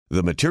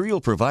The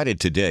material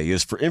provided today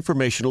is for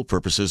informational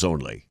purposes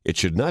only. It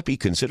should not be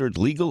considered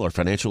legal or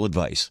financial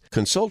advice.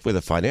 Consult with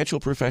a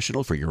financial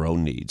professional for your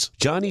own needs.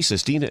 Johnny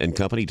Sestina and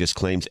Company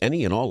disclaims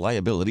any and all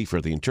liability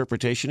for the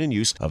interpretation and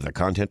use of the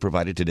content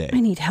provided today. I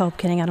need help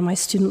getting out of my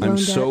student loan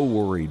debt. I'm so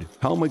worried.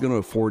 How am I going to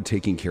afford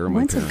taking care of my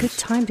When's parents? a good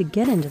time to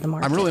get into the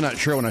market? I'm really not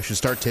sure when I should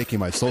start taking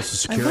my Social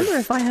I Security. wonder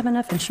if I have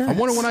enough insurance. I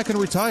wonder when I can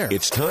retire.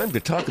 It's time to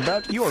talk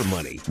about your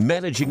money.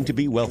 Managing to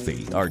be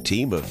wealthy. Our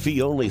team of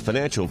fee-only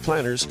financial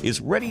planners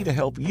is ready to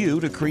help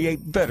you to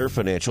create better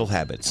financial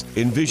habits.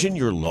 Envision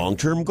your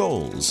long-term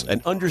goals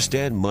and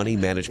understand money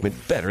management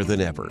better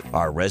than ever.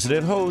 Our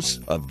resident hosts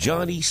of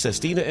Johnny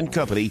Sestina and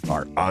Company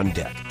are on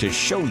deck to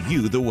show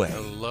you the way.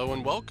 Hello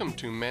and welcome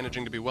to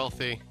Managing to be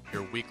Wealthy,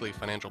 your weekly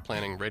financial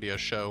planning radio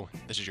show.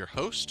 This is your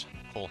host,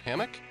 Cole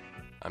Hammock.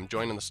 I'm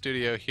joined in the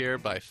studio here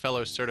by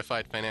fellow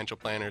certified financial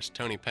planners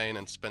Tony Payne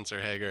and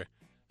Spencer Hager.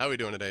 How are we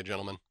doing today,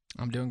 gentlemen?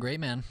 I'm doing great,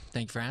 man.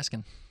 Thank you for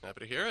asking. Happy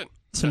to hear it.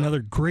 It's another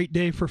great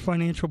day for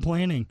financial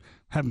planning.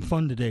 Having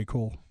fun today,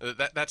 Cole.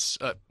 That's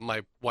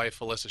my wife,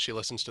 Alyssa. She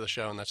listens to the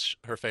show, and that's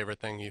her favorite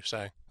thing you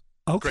say.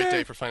 Okay. Great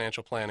day for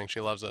financial planning.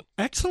 She loves it.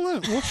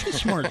 Excellent. Well, she's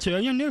smart, too.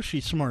 I know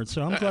she's smart,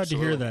 so I'm glad to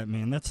hear that,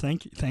 man.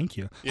 Thank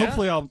you. Yeah.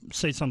 Hopefully I'll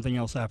say something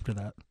else after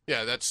that.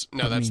 Yeah, that's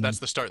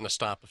the start and the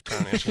stop of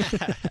Tony.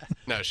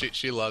 No,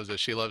 she loves it.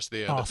 She loves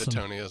the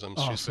Tonyisms.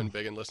 Awesome. She's been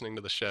big in listening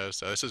to the show,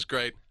 so this is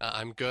great.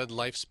 I'm good.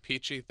 Life's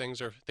peachy.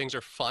 Things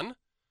are fun,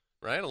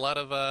 right? A lot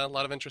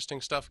of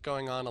interesting stuff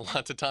going on. A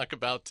lot to talk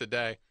about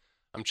today.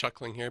 I'm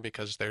chuckling here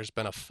because there's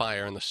been a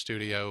fire in the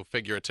studio,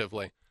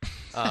 figuratively.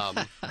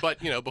 But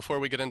before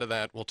we get into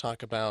that, we'll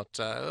talk about.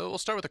 We'll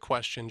start with a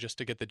question just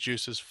to get the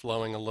juices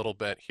flowing a little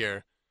bit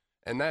here,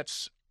 and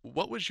that's,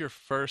 what was your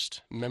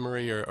first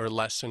memory or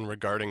lesson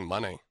regarding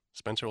money?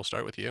 Spencer, we'll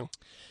start with you.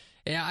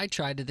 Yeah, I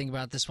tried to think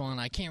about this one.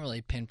 I can't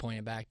really pinpoint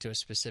it back to a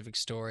specific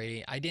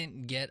story. I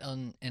didn't get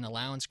an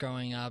allowance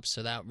growing up,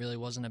 so that really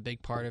wasn't a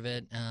big part of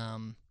it.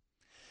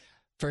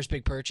 First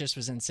big purchase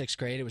was in 6th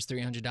grade. It was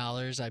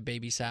 $300. I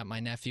babysat my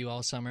nephew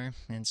all summer,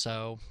 and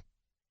so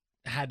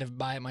had to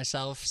buy it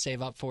myself,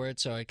 save up for it.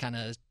 So it kind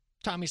of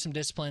taught me some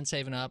discipline,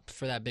 saving up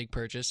for that big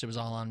purchase. It was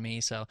all on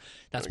me, so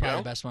that's probably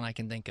the best one I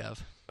can think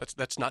of.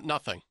 That's not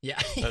nothing. Yeah,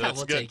 that's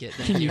we'll good. take it.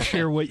 Can you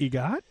share what you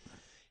got?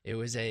 It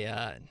was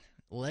a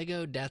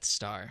Lego Death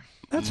Star.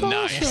 That's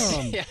Nice.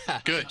 awesome. Yeah.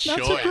 Good That's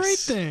choice. a great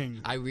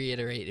thing. I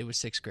reiterate, it was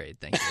 6th grade.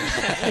 Thank you.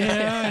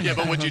 Yeah,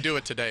 but would you do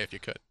it today if you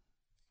could?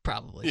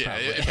 Probably. Yeah,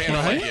 probably. if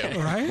Hannah let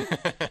you. Right?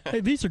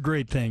 Hey, these are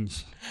great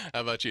things.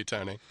 How about you,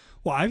 Tony?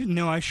 Well,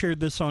 I shared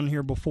this on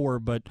here before,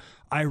 but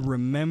I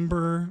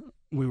remember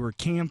we were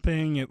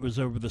camping. It was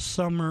over the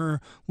summer.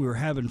 We were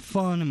having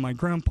fun, and my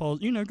grandpa,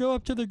 go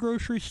up to the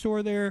grocery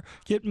store there,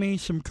 get me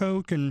some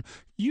Coke, and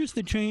use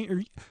the change,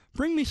 or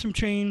bring me some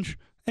change,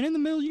 and in the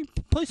middle, you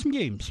play some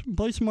games,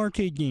 play some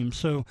arcade games.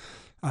 So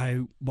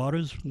I bought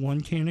us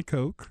 1 can of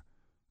Coke.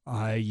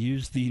 I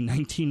used the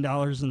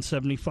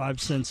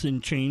 $19.75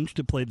 in change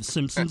to play the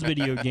Simpsons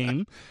video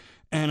game,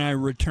 and I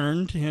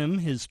returned him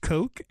his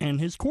Coke and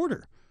his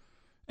quarter.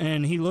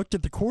 And he looked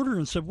at the quarter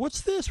and said,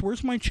 "What's this?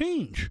 Where's my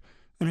change?"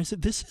 And I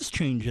said, "This is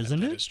change,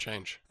 isn't it?" It is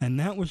change. And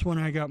that was when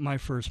I got my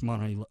first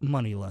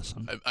money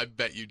lesson. I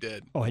bet you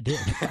did. Oh, I did.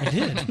 I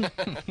did.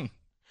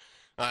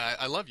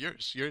 I love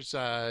yours. Yours,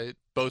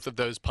 both of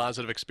those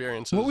positive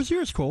experiences. What was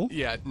yours, Cole?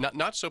 Yeah,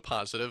 not so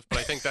positive, but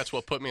I think that's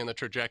what put me on the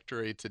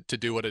trajectory to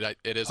do what it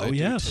is I Oh,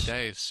 do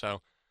today.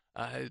 So,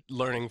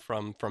 learning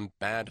from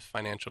bad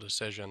financial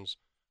decisions,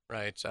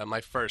 right?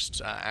 My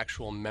first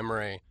actual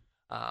memory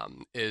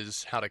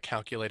is how to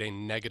calculate a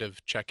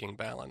negative checking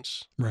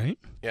balance. Right.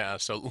 Yeah,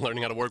 so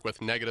learning how to work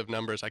with negative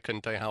numbers. I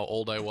couldn't tell you how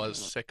old I was,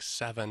 6,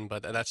 7,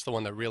 but that's the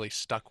one that really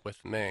stuck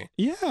with me.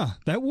 Yeah,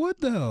 that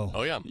would, though.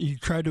 Oh, yeah. You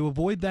tried to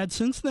avoid that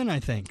since then,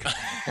 I think.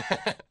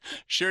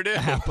 Sure do.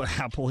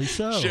 Happily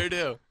so. Sure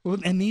do. Well,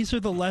 and these are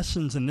the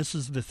lessons, and this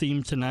is the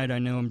theme tonight. I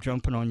know I'm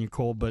jumping on you,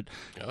 Cole, but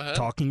Go ahead.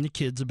 talking to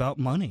kids about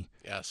money.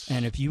 Yes.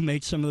 And if you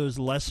make some of those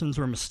lessons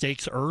or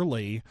mistakes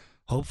early,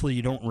 hopefully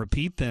you don't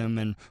repeat them.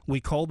 And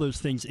we call those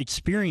things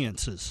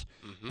experiences.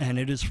 Mm-hmm. And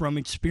it is from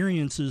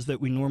experiences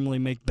that we normally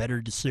make better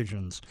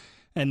decisions.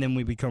 And then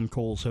we become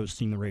Cole's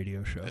hosting the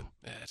radio show.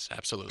 That's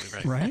absolutely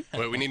right. Right?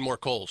 Well, we need more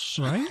Coles.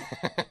 Right?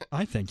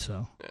 I think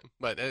so. Yeah.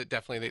 But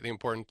definitely the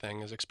important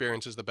thing is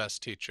experience is the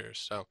best teacher.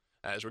 So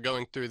as we're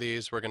going through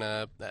these, we're going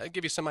to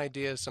give you some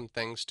ideas, some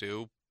things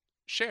to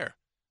share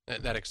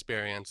that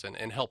experience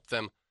and help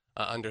them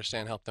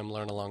understand, help them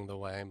learn along the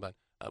way. But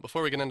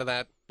before we get into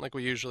that, like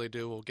we usually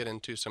do, we'll get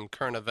into some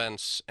current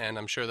events. And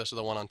I'm sure this is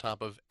the one on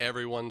top of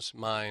everyone's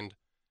mind,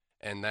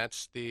 and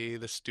that's the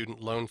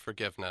student loan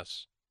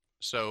forgiveness.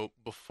 So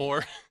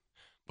before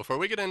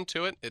we get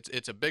into it,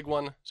 it's a big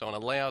one. So I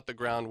want to lay out the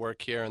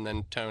groundwork here, and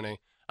then Tony,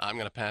 I'm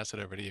going to pass it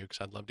over to you because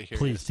I'd love to hear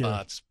your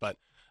thoughts. But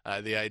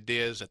the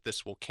idea is that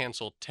this will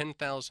cancel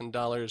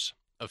 $10,000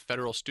 of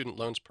federal student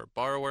loans per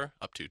borrower,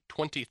 up to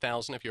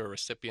 $20,000 if you're a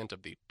recipient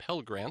of the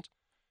Pell Grant.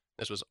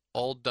 This was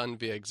all done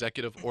via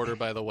executive order,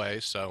 by the way.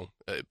 So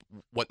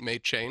what may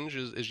change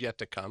is yet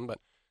to come, but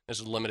This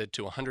is limited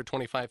to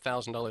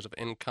 $125,000 of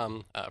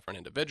income for an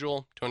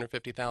individual,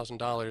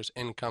 $250,000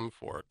 income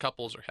for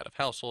couples or head of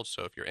households.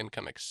 So if your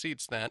income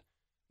exceeds that,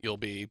 you'll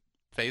be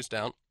phased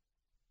out.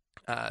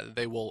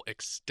 They will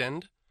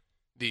extend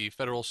the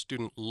federal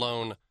student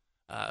loan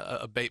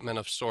abatement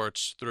of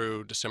sorts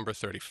through December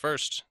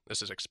 31st.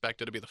 This is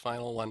expected to be the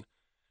final one.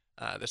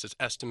 This is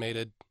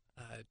estimated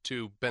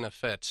to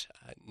benefit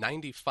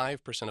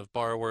 95% of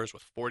borrowers,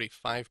 with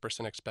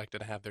 45% expected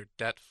to have their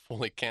debt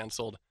fully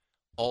canceled,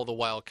 all the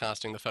while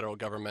costing the federal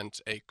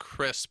government a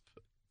crisp,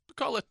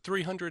 call it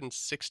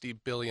 $360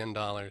 billion.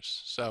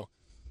 So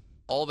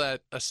all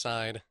that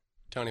aside,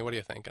 Tony, what are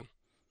you thinking?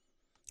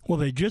 Well,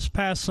 they just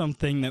passed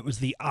something that was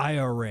the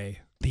IRA,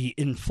 the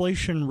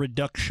Inflation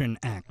Reduction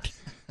Act,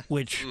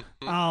 which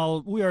we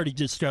already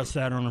discussed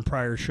that on a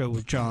prior show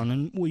with John,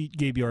 and we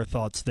gave you our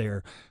thoughts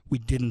there. We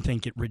didn't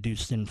think it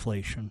reduced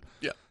inflation.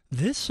 Yeah.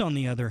 This, on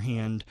the other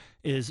hand,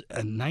 is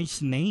a nice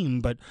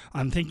name, but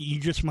I'm thinking you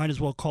just might as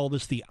well call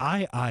this the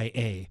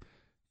IIA,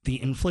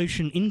 the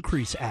Inflation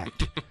Increase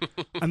Act.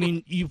 I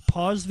mean, you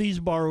pause these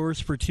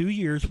borrowers for 2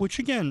 years, which,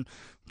 again,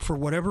 for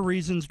whatever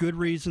reasons, good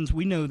reasons,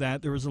 we know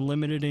that there was a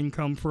limited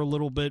income for a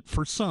little bit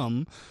for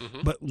some,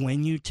 but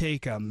when you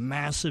take a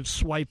massive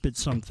swipe at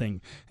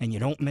something and you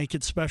don't make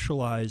it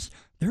specialized,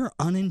 there are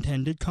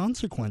unintended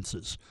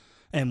consequences.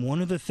 And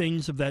one of the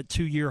things of that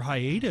 2-year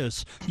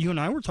hiatus, you and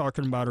I were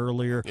talking about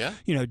earlier,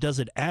 does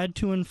it add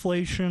to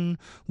inflation?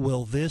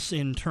 Will this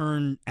in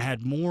turn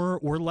add more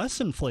or less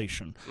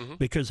inflation?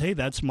 Because, hey,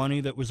 that's money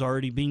that was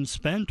already being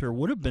spent or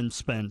would have been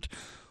spent.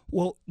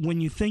 Well, when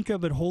you think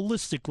of it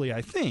holistically,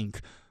 I think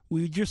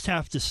we just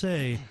have to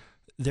say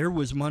there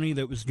was money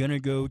that was going to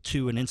go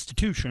to an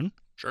institution,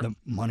 the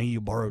money you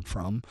borrowed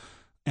from,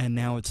 and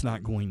now it's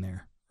not going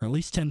there. Or at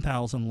least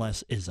 10,000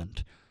 less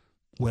isn't.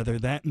 Whether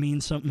that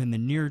means something in the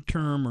near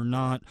term or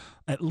not,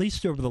 at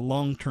least over the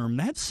long term,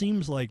 that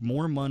seems like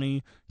more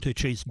money to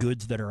chase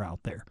goods that are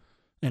out there.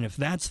 And if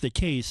that's the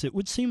case, it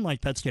would seem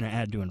like that's going to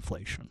add to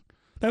inflation.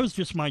 That was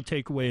just my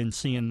takeaway in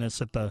seeing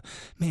this out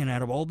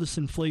of all this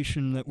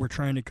inflation that we're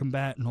trying to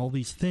combat and all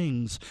these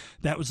things,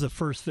 that was the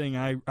first thing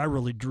I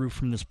really drew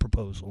from this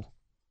proposal.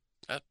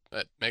 That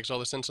makes all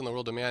the sense in the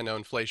world to me. I know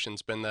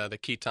inflation's been the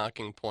key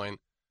talking point.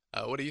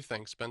 What do you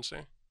think,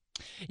 Spencer?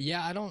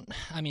 Yeah,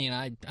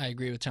 I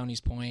agree with Tony's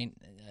point.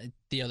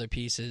 The other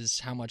piece is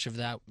how much of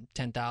that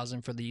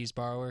 $10,000 for the used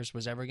borrowers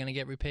was ever going to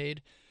get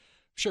repaid.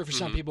 Sure, for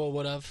some people it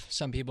would have.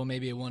 Some people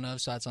maybe it wouldn't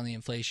have, so that's on the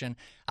inflation.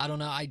 I don't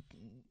know. I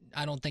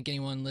don't think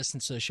anyone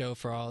listens to the show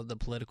for all the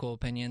political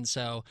opinions,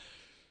 so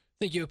I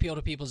think you appeal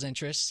to people's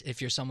interests.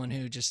 If you're someone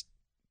who just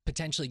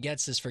potentially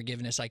gets this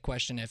forgiveness, I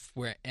question if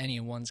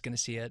anyone's going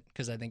to see it,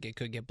 because I think it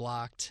could get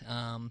blocked.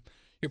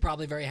 You're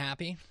probably very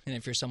happy, and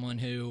if you're someone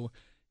who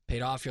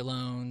paid off your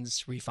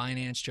loans,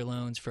 refinanced your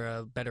loans for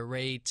a better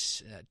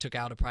rate, took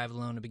out a private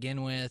loan to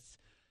begin with,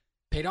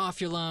 paid off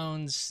your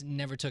loans,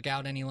 never took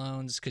out any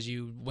loans because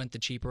you went the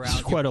cheaper route.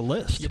 It's quite a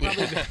list.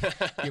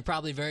 You're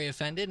probably very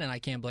offended, and I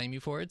can't blame you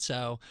for it.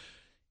 So,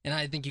 and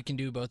I think you can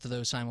do both of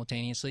those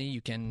simultaneously.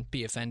 You can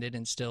be offended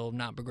and still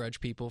not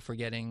begrudge people for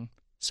getting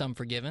some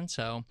forgiven.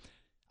 So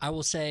I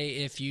will say,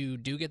 if you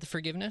do get the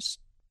forgiveness,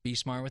 be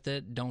smart with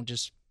it. Don't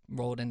just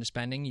roll it into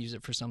spending. Use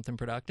it for something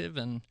productive,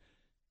 and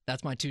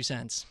that's my 2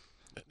 cents.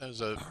 That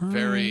was a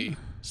very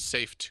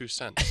safe 2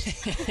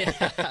 cents.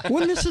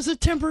 When this is a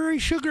temporary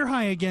sugar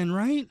high again,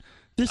 right?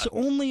 This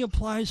only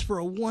applies for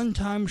a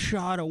one-time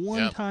shot, a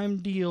one-time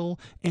deal.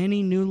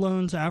 Any new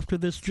loans after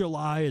this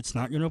July, it's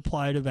not going to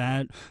apply to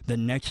that. The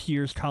next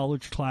year's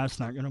college class,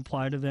 not going to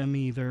apply to them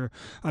either.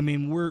 I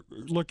mean, we're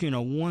looking at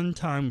a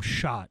one-time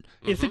shot.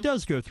 If it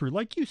does go through,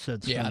 like you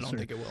said, Spencer. Yeah, I don't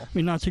think it will. I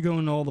mean, not to go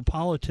into all the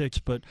politics,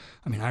 but,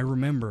 I mean, I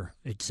remember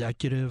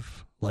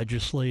executive,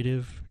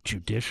 legislative,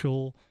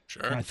 judicial.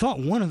 Sure. I thought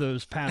one of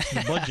those passed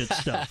the budget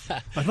stuff.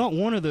 I thought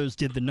one of those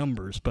did the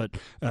numbers, but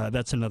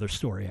that's another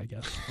story, I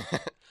guess.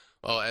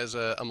 Well, as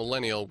a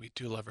millennial, we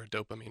do love our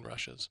dopamine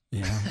rushes.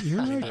 Yeah, you're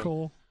right,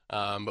 Cole.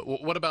 But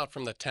what about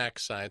from the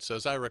tax side? So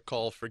as I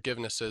recall,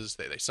 forgivenesses,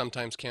 they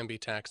sometimes can be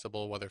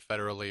taxable, whether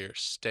federally or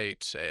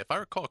state. If I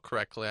recall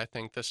correctly, I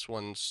think this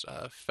one's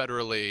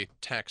federally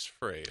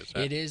tax-free.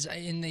 It is,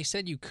 and they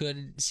said you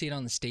could see it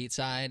on the state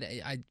side.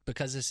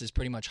 Because this is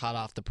pretty much hot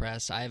off the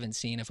press, I haven't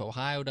seen if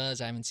Ohio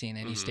does. I haven't seen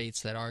any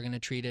states that are going to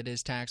treat it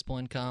as taxable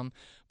income,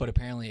 but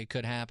apparently it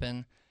could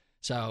happen.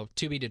 So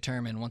to be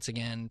determined. Once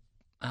again,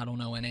 I don't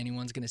know when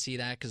anyone's going to see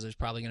that, because there's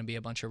probably going to be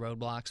a bunch of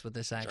roadblocks with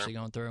this actually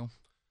going through.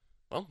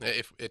 Well,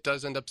 if it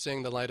does end up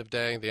seeing the light of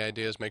day, the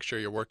idea is make sure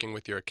you're working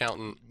with your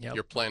accountant,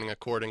 you're planning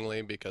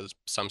accordingly, because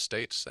some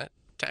states, that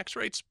tax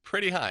rate's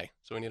pretty high.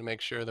 So we need to make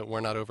sure that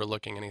we're not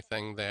overlooking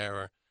anything there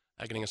or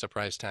getting a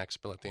surprise tax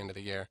bill at the end of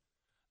the year.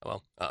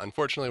 Well,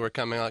 unfortunately, we're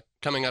coming up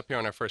here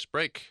on our first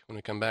break. When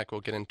we come back, we'll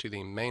get into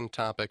the main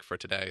topic for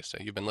today. So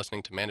you've been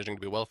listening to Managing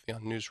to be Wealthy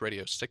on News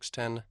Radio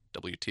 610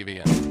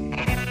 WTVN.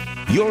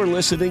 You're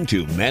listening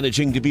to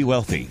Managing to be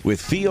Wealthy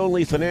with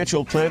fee-only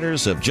financial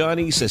planners of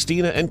Johnny,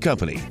 Sestina, and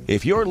Company.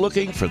 If you're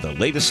looking for the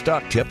latest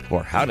stock tip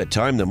or how to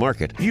time the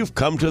market, you've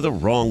come to the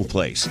wrong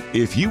place.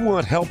 If you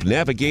want help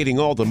navigating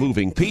all the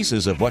moving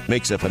pieces of what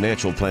makes a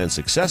financial plan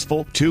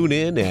successful, tune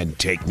in and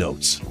take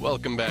notes.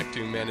 Welcome back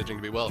to Managing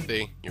to be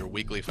Wealthy, your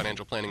weekly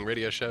financial planning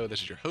radio show.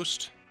 This is your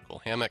host,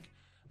 Cole Hammock.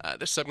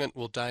 This segment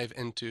will dive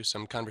into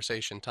some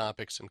conversation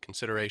topics and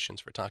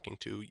considerations for talking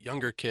to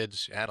younger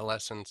kids,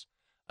 adolescents,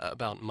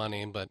 about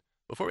money. But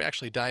before we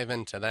actually dive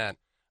into that,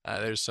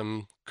 there's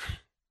some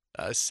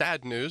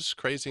sad news,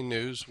 crazy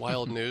news,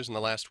 wild news in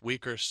the last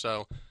week or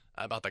so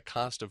about the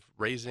cost of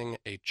raising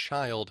a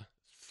child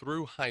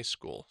through high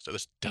school. So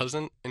this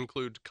doesn't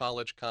include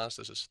college costs.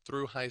 This is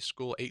through high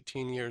school,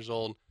 18 years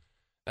old.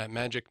 That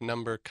magic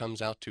number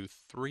comes out to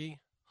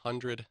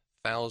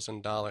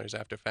 $300,000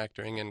 after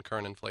factoring in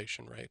current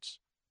inflation rates.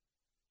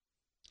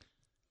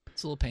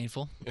 It's a little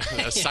painful.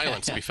 A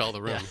silence befell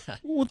the room. Yeah.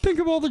 Well, think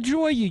of all the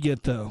joy you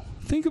get, though.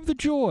 Think of the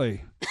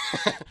joy.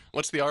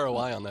 What's the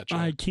ROI on that, John?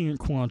 I can't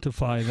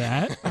quantify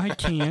that. I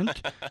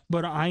can't.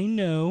 But I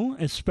know,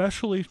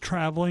 especially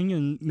traveling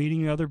and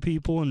meeting other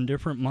people in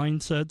different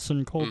mindsets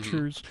and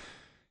cultures,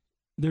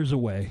 there's a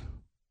way.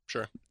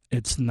 Sure.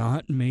 It's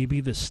not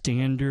maybe the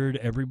standard,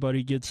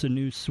 everybody gets a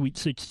new Sweet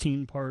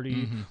 16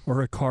 party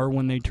or a car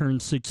when they turn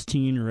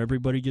 16 or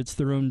everybody gets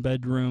their own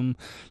bedroom.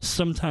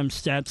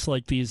 Sometimes stats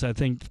like these, I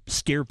think,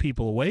 scare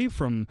people away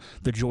from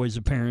the joys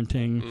of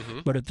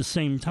parenting. But at the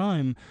same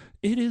time,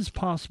 it is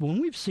possible,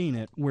 and we've seen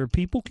it, where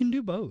people can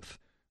do both.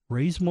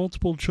 Raise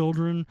multiple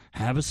children,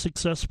 have a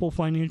successful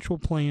financial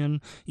plan,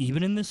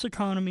 even in this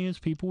economy, as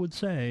people would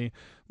say.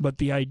 But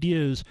the idea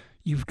is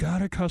you've got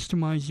to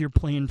customize your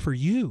plan for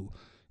you.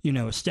 You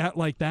know, a stat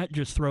like that,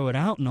 just throw it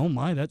out, and oh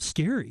my, that's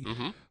scary.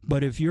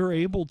 But if you're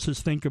able to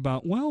think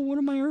about, well, what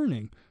am I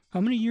earning?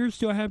 How many years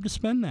do I have to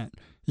spend that?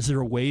 Is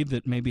there a way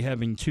that maybe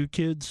having 2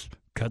 kids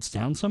cuts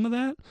down some of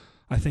that?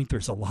 I think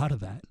there's a lot of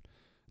that.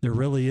 There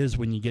really is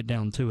when you get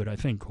down to it, I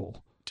think,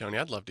 Cole. Tony,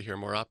 I'd love to hear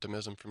more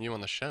optimism from you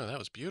on the show. That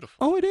was beautiful.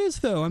 Oh, it is,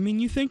 though. I mean,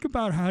 you think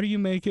about how do you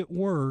make it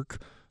work.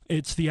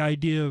 It's the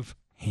idea of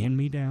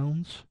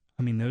hand-me-downs.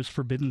 I mean, those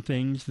forbidden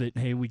things that,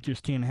 hey, we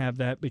just can't have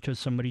that because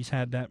somebody's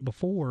had that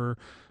before.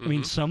 I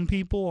mean, some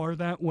people are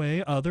that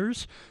way.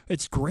 Others,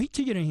 it's great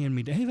to get a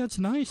hand-me-down. Hey, that's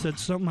nice.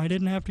 That's something I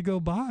didn't have to go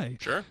buy.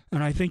 Sure.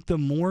 And I think the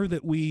more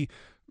that we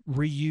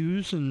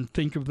reuse and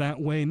think of that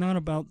way, not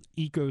about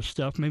eco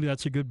stuff, maybe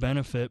that's a good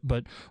benefit,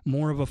 but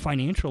more of a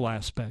financial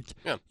aspect.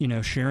 Yeah. You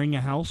know, sharing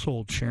a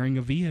household, sharing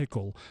a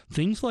vehicle,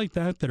 things like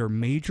that that are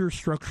major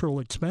structural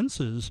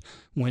expenses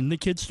when the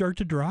kids start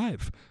to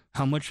drive,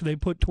 how much they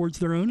put towards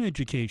their own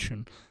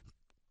education.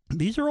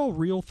 These are all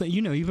real things,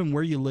 you know, even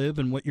where you live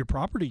and what your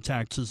property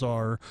taxes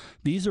are.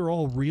 These are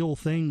all real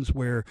things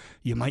where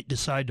you might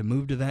decide to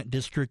move to that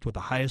district with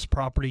the highest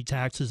property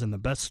taxes and the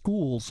best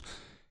schools.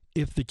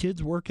 If the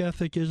kid's work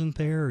ethic isn't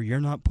there or you're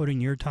not putting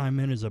your time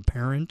in as a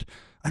parent,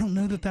 I don't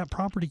know that that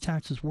property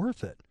tax is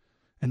worth it.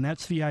 And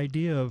that's the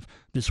idea of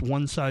this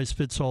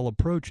one-size-fits-all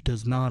approach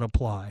does not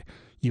apply.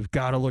 You've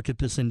got to look at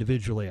this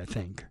individually, I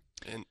think.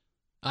 And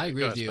I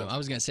agree Go with ahead, you. Spencer. I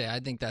was going to say, I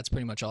think that's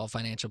pretty much all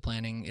financial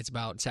planning. It's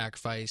about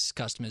sacrifice,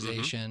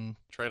 customization,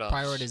 trade-offs.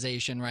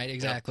 prioritization, right?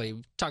 Exactly.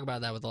 We talk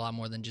about that with a lot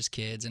more than just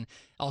kids. And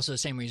also the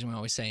same reason we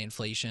always say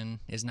inflation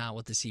is not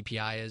what the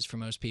CPI is for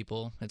most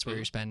people. It's where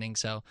you're spending.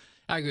 So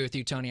I agree with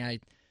you, Tony.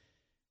 If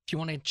you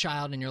want a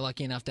child and you're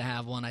lucky enough to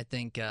have one, I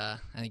think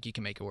you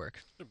can make it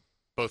work.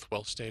 Both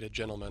well-stated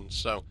gentlemen.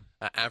 So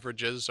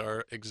averages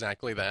are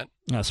exactly that.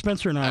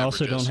 Spencer and I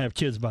also Averages. don't have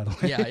kids, by the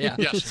way. Yeah.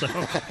 Yes. So,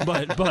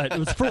 but it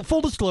was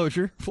full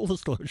disclosure. Full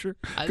disclosure.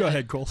 Go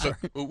ahead, Cole. So Sorry.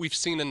 we've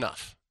seen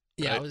enough.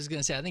 Yeah, right? I was going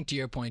to say, I think to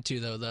your point,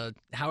 too, though,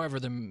 however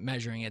they're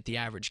measuring it, the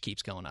average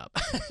keeps going up.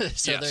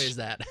 So Yes. there is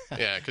that.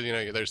 Yeah, because, you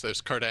know, there's those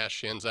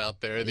Kardashians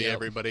out there, the Yep.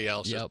 everybody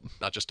else, Yep.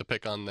 not just to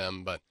pick on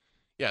them, but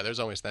yeah, there's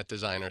always that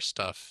designer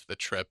stuff, the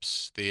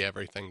trips, the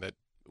everything that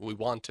we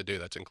want to do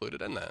that's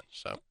included in that.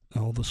 So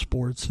All the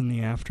sports and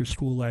the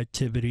after-school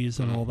activities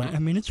and all that. I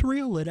mean, it's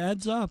real. It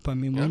adds up. I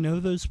mean, we know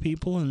those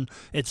people, and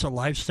it's a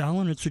lifestyle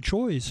and it's a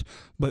choice.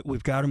 But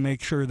we've got to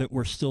make sure that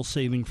we're still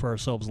saving for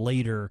ourselves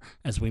later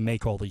as we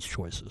make all these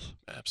choices.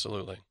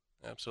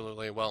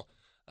 absolutely. Well,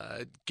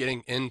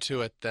 getting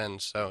into it then.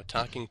 So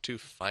talking to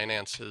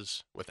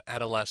finances with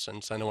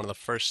adolescents, I know one of the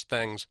first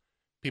things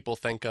people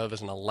think of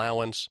is an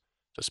allowance.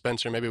 So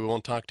Spencer, maybe we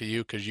won't talk to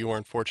you because you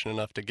weren't fortunate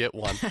enough to get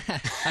one.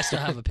 I still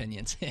have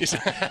opinions.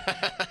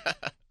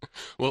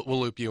 We'll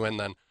loop you in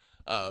then.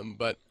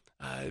 But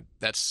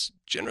that's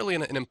generally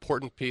an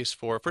important piece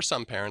for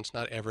some parents,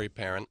 not every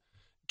parent,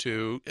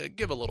 to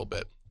give a little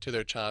bit to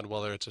their child,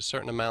 whether it's a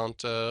certain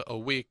amount a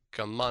week,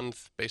 a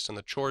month, based on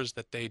the chores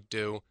that they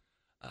do.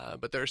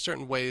 But there are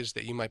certain ways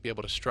that you might be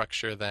able to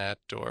structure that,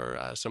 or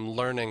some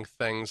learning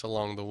things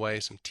along the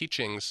way, some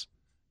teachings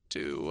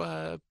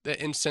to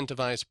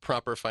incentivize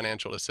proper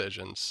financial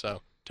decisions.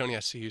 So Tony,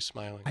 I see you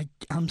smiling.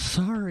 I'm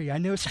sorry. I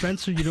know,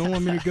 Spencer, you don't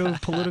want me to go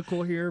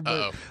political here, but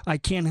Uh-oh. I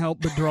can't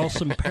help but draw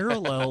some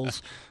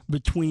parallels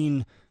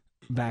between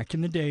back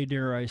in the day,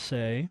 dare I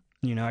say.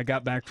 You know, I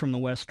got back from the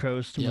West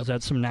Coast and was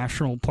at some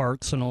national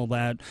parks and all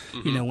that.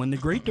 Mm-hmm. You know, when the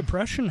Great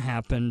Depression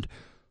happened,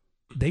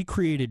 they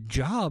created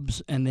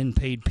jobs and then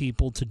paid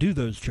people to do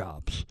those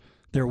jobs.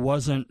 There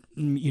wasn't,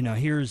 you know,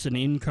 here's an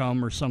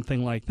income or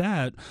something like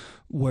that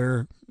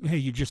where, hey,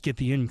 you just get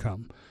the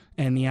income.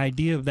 And the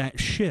idea of that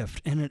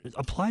shift, and it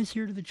applies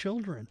here to the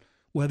children,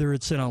 whether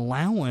it's an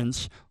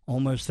allowance,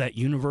 almost that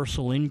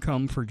universal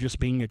income for just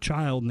being a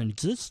child and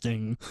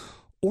existing,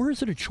 or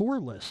is it a chore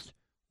list?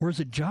 Or is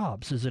it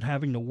jobs? Is it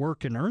having to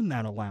work and earn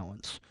that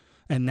allowance?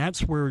 And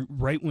that's where,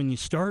 right when you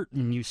start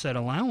and you set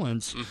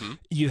allowance,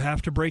 you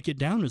have to break it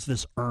down. Is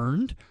this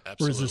earned?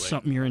 Absolutely. Or is this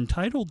something you're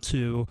entitled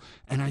to?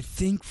 And I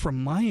think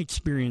from my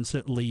experience,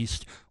 at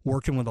least,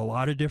 working with a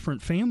lot of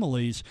different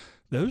families,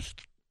 those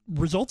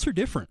results are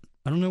different.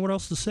 I don't know what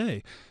else to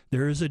say.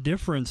 There is a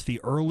difference the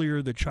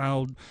earlier the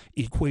child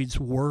equates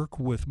work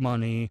with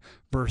money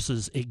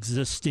versus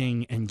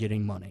existing and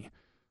getting money.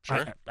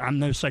 Sure. I'm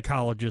no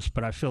psychologist,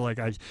 but I feel like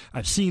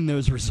I've seen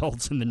those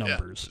results in the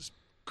numbers. Yeah,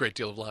 great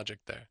deal of logic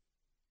there.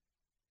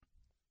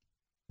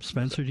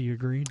 Spencer, do you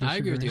agree? I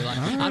agree with you. All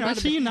right, I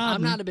see you I'm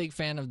nodding. not a big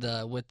fan of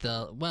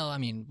well, I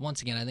mean,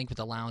 once again, I think with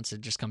allowance,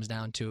 it just comes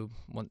down to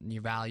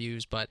your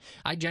values, but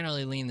I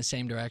generally lean the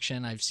same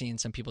direction. I've seen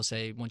some people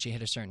say once you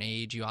hit a certain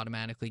age, you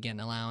automatically get an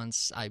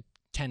allowance. I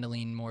tend to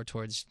lean more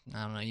towards,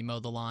 I don't know, you mow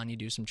the lawn, you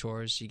do some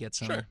chores, you get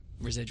some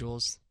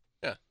residuals.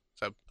 Yeah,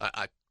 so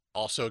I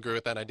also agree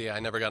with that idea. I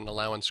never got an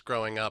allowance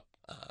growing up.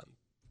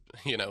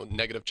 You know,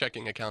 negative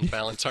checking account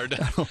balance, hard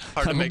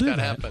to make that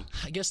happen.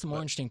 I guess the more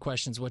interesting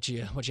question is what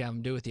you have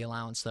them do with the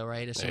allowance, though,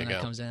 right? Assuming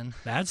that comes in.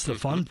 That's the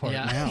fun part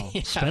now.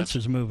 Yeah.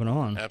 Spencer's moving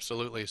on.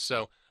 Absolutely.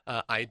 So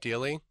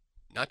ideally,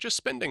 not just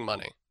spending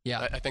money.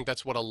 Yeah. I think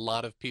that's what a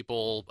lot of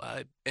people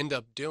end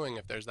up doing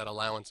if there's that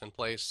allowance in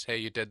place. Hey,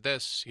 you did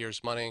this,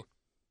 here's money,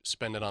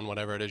 spend it on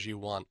whatever it is you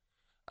want.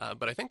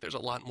 But I think there's a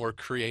lot more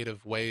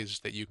creative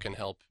ways that you can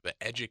help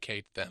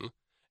educate them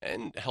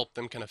and help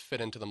them kind of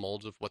fit into the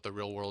molds of what the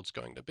real world's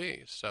going to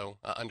be. So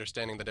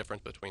understanding the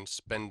difference between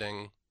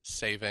spending,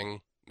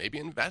 saving, maybe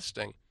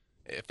investing,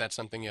 if that's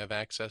something you have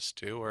access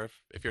to, or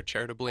if you're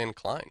charitably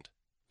inclined.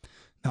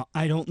 Now,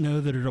 I don't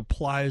know that it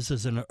applies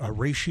as a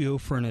ratio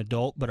for an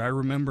adult, but I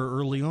remember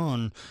early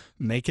on,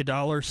 make a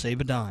dollar,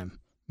 save a dime.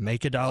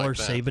 Make a dollar,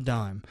 save a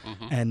dime.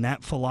 And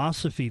that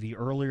philosophy, the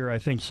earlier I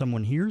think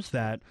someone hears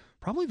that,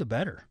 probably the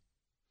better.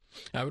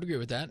 I would agree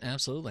with that.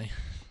 Absolutely.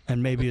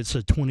 And maybe it's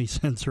a 20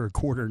 cents or a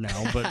quarter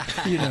now,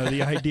 but, you know,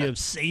 the idea of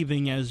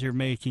saving as you're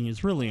making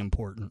is really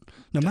important,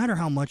 no matter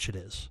how much it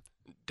is.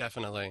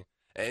 Definitely.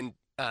 And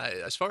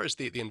as far as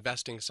the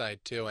investing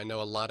side, too, I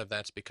know a lot of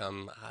that's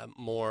become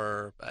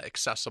more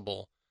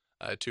accessible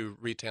to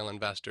retail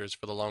investors.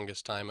 For the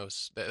longest time,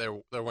 there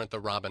weren't the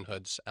Robin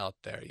Hoods out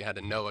there. You had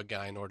to know a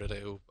guy in order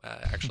to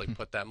actually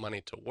put that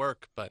money to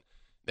work. But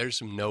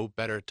there's no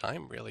better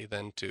time, really,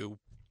 than to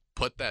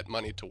put that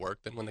money to work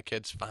than when the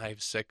kid's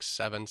 5, 6,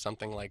 7,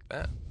 something like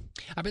that.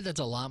 I bet that's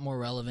a lot more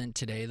relevant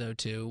today, though,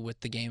 too, with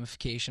the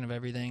gamification of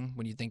everything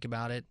when you think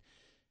about it.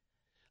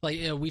 Like,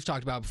 you know, we've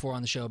talked about before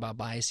on the show about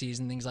biases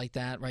and things like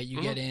that, right?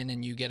 You get in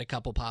and you get a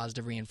couple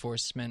positive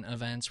reinforcement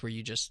events where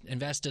you just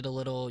invested a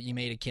little, you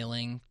made a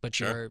killing, but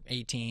you're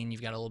 18,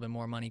 you've got a little bit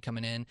more money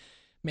coming in.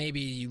 Maybe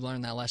you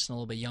learn that lesson a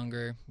little bit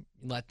younger,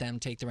 let them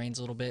take the reins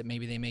a little bit.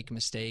 Maybe they make a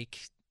mistake.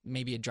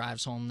 Maybe it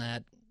drives home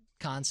that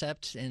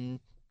concept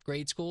in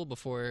grade school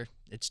before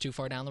it's too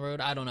far down the road.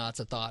 I don't know.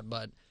 It's a thought,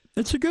 but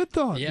it's a good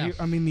thought. Yeah.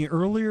 I mean, the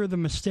earlier the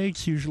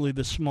mistakes, usually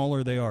the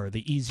smaller they are,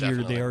 the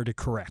easier they are to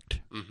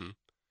correct.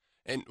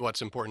 And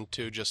what's important,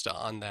 too, just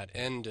on that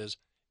end is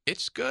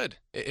it's good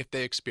if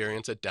they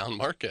experience a down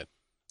market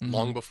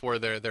long before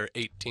they're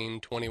 18,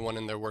 21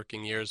 in their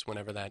working years,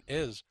 whenever that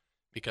is,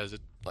 because,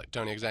 like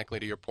Tony, exactly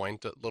to your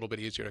point, a little bit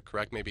easier to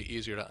correct, maybe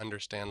easier to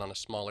understand on a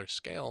smaller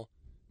scale,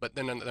 but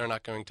then they're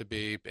not going to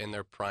be in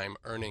their prime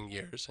earning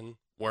years and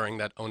worrying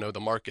that, oh, no, the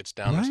market's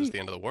down, this is the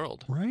end of the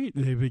world. Right.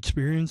 They've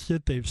experienced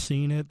it. They've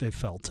seen it. They've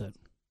felt it.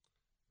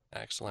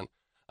 Excellent.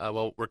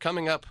 Well, we're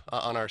coming up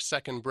on our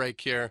second break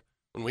here.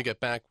 When we get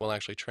back, we'll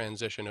actually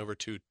transition over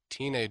to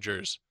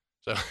teenagers.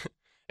 So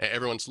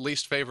everyone's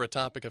least favorite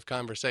topic of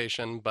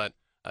conversation, but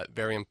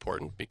very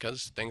important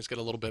because things get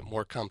a little bit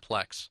more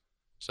complex.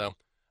 So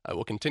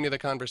we'll continue the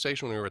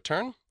conversation when we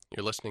return.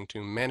 You're listening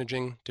to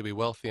Managing to be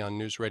Wealthy on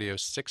News Radio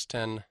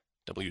 610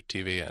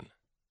 WTVN.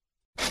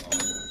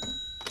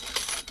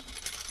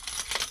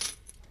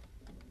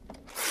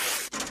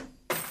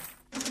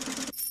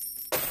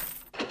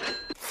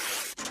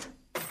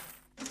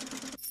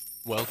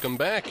 Welcome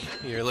back.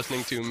 You're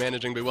listening to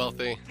Managing to be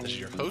Wealthy. This is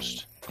your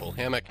host, Cole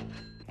Hammock.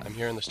 I'm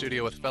here in the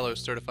studio with fellow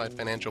certified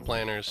financial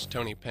planners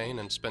Tony Payne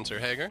and Spencer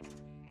Hager.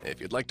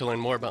 If you'd like to learn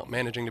more about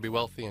Managing to be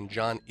Wealthy and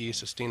John E.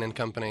 Sestina and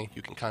Company,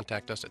 you can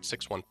contact us at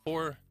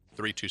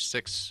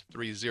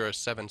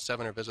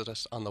 614-326-3077 or visit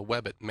us on the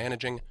web at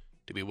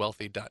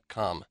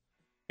managingtobewealthy.com.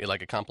 you'd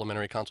like a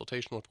complimentary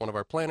consultation with one of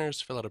our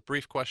planners, fill out a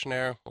brief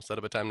questionnaire. We'll set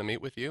up a time to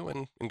meet with you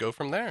and go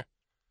from there.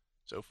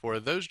 So for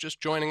those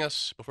just joining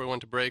us, before we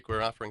went to break,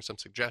 we're offering some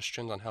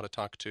suggestions on how to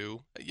talk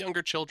to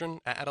younger children,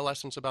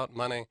 adolescents about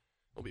money.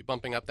 We'll be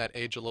bumping up that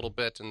age a little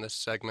bit in this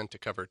segment to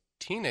cover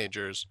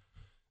teenagers.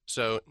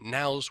 So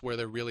now's where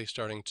they're really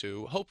starting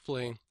to,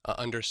 hopefully,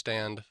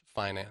 understand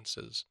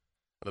finances,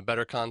 have a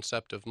better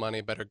concept of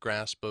money, better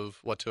grasp of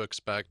what to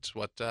expect,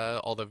 what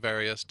all the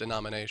various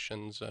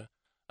denominations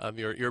of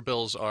your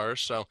bills are.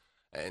 So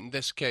in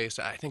this case,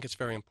 I think it's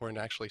very important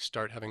to actually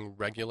start having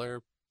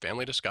regular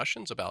family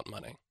discussions about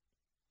money.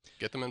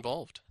 Get them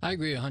involved. I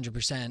agree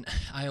 100%.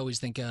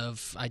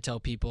 I tell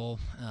people,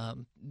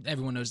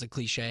 everyone knows the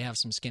cliche, have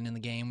some skin in the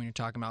game when you're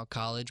talking about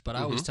college, but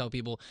I always tell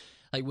people,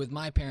 like with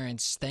my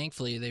parents,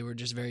 thankfully, they were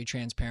just very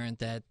transparent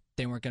that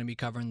they weren't going to be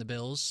covering the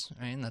bills,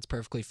 right? And that's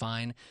perfectly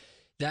fine.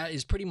 That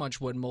is pretty much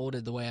what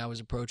molded the way I was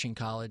approaching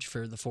college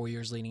for the 4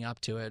 years leading up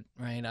to it,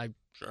 right? I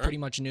pretty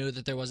much knew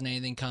that there wasn't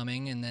anything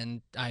coming, and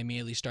then I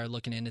immediately started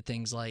looking into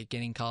things like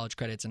getting college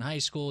credits in high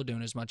school,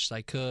 doing as much as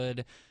I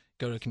could,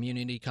 go to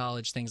community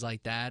college, things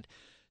like that.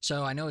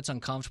 So I know it's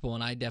uncomfortable,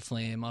 and I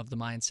definitely am of the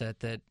mindset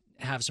that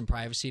have some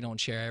privacy, don't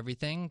share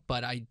everything,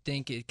 but I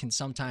think it can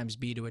sometimes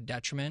be to a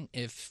detriment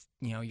if,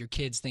 your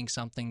kids think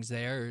something's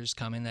there or is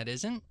coming that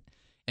isn't,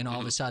 and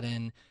all of a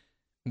sudden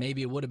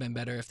maybe it would have been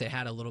better if they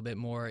had a little bit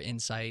more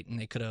insight and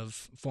they could have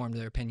formed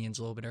their opinions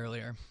a little bit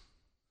earlier.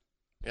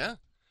 Yeah.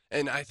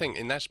 And I think,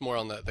 and that's more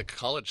on the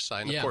college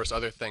side, and of course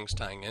other things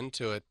tying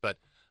into it, but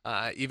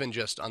even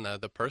just on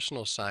the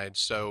personal side.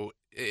 So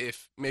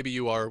if maybe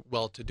you are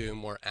well-to-do,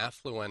 more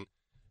affluent,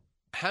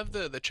 have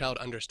the child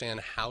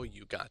understand how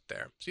you got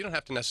there. So you don't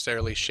have to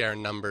necessarily share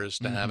numbers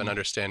to have an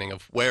understanding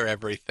of where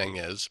everything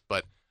is,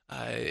 but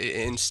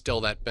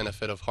instill that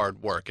benefit of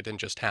hard work. It didn't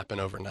just happen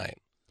overnight.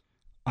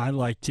 I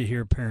like to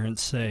hear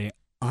parents say,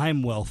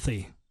 I'm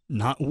wealthy,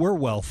 not we're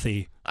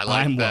wealthy.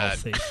 I'm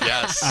that. wealthy.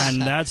 Yes. And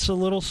that's a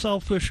little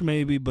selfish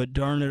maybe, but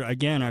darn it,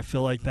 again, I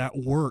feel like that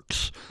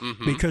works.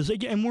 Because,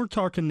 again, we're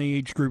talking the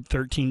age group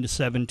 13 to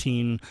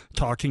 17,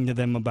 talking to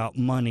them about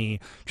money.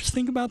 Just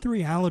think about the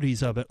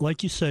realities of it.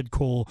 Like you said,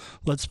 Cole,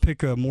 let's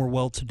pick a more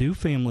well-to-do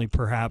family,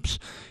 perhaps.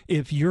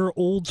 If you're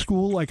old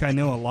school, like I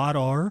know a lot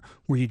are,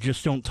 where you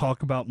just don't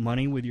talk about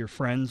money with your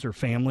friends or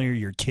family or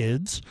your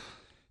kids,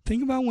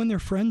 think about when their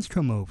friends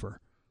come over.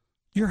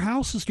 Your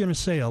house is going to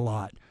say a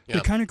lot. The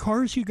kind of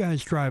cars you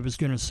guys drive is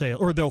going to say,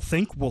 or they'll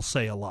think will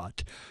say a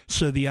lot.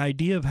 So the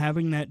idea of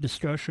having that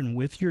discussion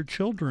with your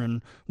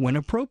children when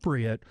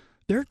appropriate,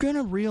 they're going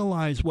to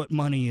realize what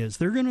money is.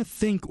 They're going to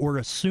think or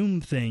assume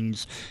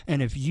things.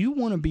 And if you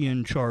want to be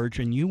in charge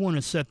and you want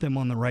to set them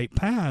on the right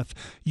path,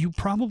 you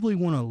probably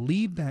want to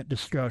lead that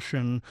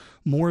discussion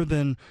more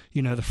than,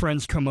 the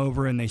friends come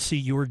over and they see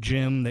your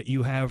gym that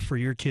you have for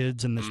your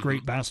kids and this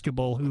great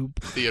basketball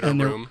hoop. Theater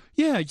room.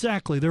 Yeah,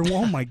 exactly. They're,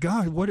 oh my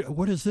God,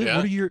 what is this? Yeah.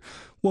 What are your...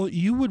 Well,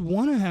 you would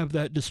want to have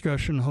that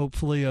discussion,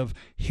 hopefully, of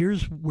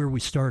here's where we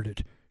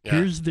started. Yeah.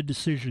 Here's the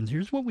decisions.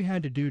 Here's what we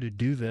had to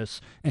do this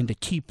and to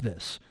keep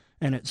this.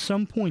 And at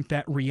some point,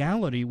 that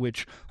reality,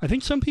 which I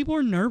think some people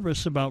are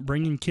nervous about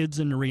bringing kids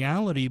into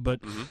reality,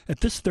 but at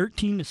this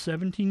 13 to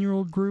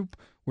 17-year-old group,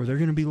 where they're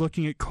going to be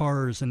looking at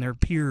cars and their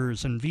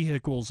peers and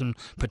vehicles and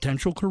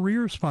potential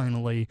careers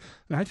finally,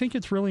 I think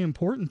it's really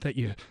important that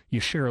you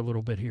share a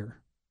little bit here.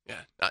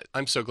 Yeah,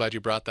 I'm so glad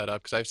you brought that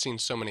up, because I've seen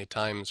so many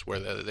times where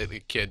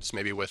the kids,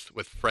 maybe with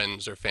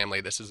friends or family,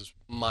 this is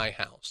my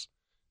house.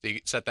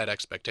 They set that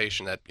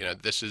expectation that,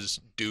 this is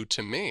due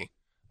to me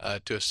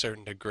to a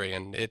certain degree,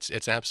 and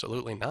it's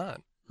absolutely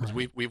not.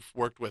 Right. We've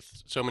worked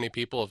with so many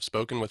people, have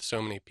spoken with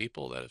so many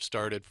people that have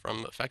started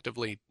from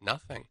effectively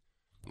nothing.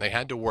 They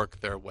had to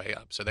work their way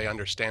up, so they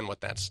understand what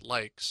that's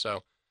like.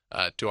 So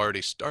to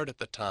already start at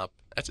the top,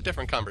 that's a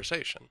different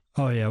conversation.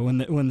 Oh yeah, when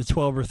the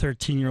 12 or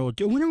 13-year-old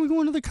go, when are we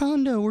going to the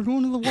condo? We're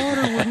going to the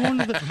water. We're going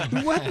to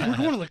the what? We're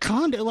going to the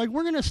condo. Like,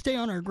 we're going to stay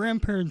on our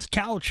grandparents'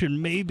 couch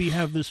and maybe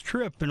have this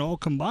trip and all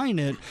combine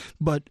it.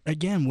 But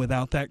again,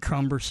 without that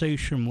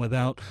conversation,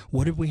 without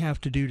what did we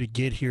have to do to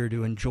get here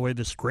to enjoy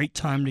this great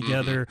time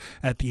together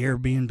at the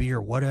Airbnb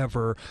or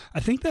whatever, I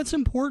think that's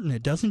important.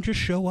 It doesn't just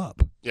show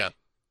up. Yeah,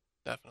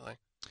 definitely.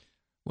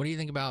 What do you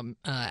think about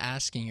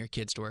asking your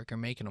kids to work or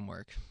making them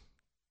work?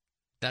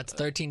 That's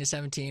 13 to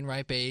 17,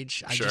 ripe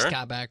age. I just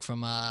got back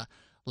from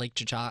Lake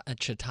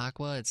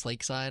Chautauqua. It's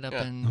lakeside up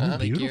in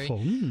Lake beautiful.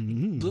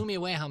 Erie. Blew me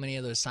away how many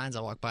of those signs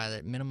I walked by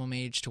that minimum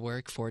age to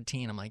work,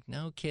 14. I'm like,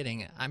 no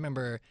kidding. I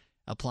remember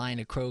applying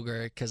to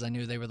Kroger because I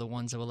knew they were the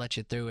ones that would let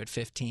you through at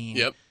 15.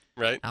 Yep,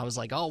 right. I was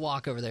like, I'll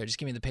walk over there. Just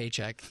give me the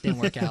paycheck. Didn't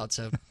work out,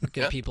 so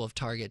good people of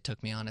Target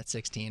took me on at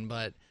 16,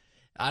 but...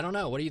 I don't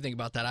know. What do you think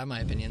about that? I have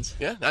my opinions.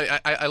 Yeah,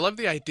 I love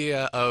the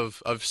idea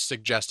of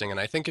suggesting, and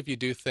I think if you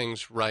do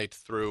things right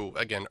through,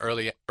 again,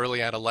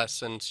 early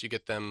adolescence, you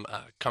get them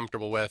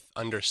comfortable with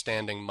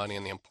understanding money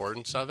and the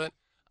importance of it.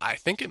 I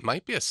think it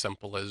might be as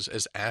simple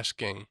as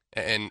asking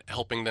and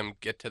helping them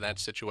get to that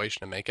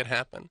situation and make it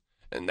happen.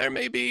 And there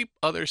may be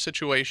other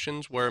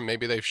situations where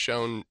maybe they've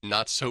shown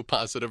not so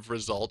positive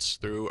results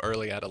through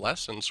early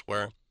adolescence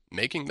where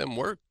making them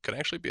work could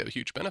actually be a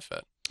huge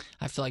benefit.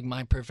 I feel like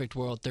my perfect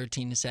world,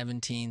 13 to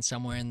 17,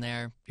 somewhere in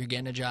there, you're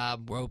getting a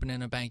job, we're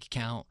opening a bank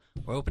account,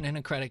 we're opening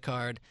a credit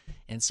card,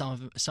 and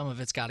some of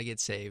it's got to get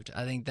saved.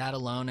 I think that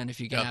alone, and if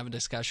you can have a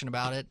discussion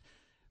about it,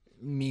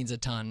 means a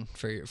ton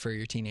for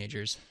your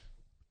teenagers.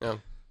 Yeah.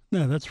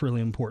 No, that's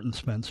really important,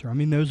 Spencer. I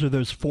mean, those are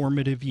those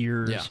formative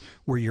years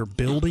where you're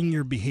building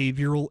your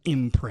behavioral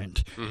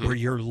imprint, where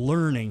you're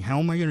learning, how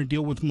am I going to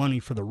deal with money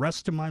for the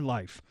rest of my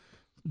life?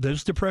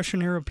 Those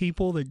Depression-era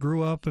people that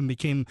grew up and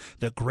became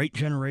the great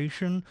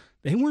generation,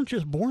 they weren't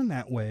just born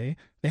that way.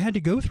 They had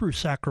to go through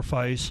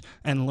sacrifice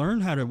and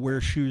learn how to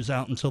wear shoes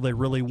out until they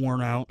really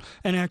worn out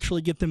and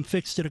actually get them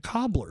fixed at a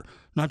cobbler,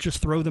 not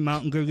just throw them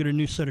out and go get a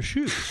new set of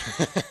shoes.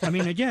 I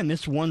mean, again,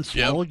 this one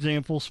small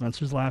example,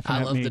 Spencer's laughing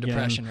at me again. I love the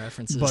Depression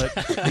references. But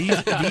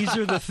these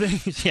are the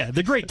things,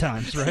 the great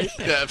times, right?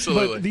 Yeah,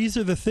 absolutely. But these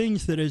are the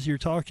things that as you're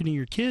talking to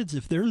your kids,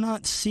 if they're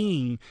not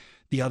seeing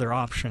the other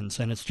options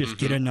and it's just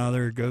get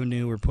another, go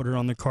new, or put it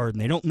on the card,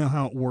 and they don't know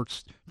how it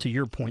works, to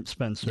your point,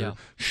 Spencer,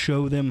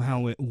 show them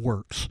how it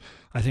works.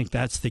 I think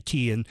that's the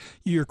key. And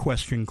your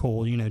question,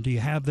 Cole, do you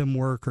have them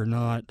work or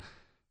not?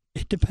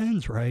 It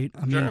depends, right?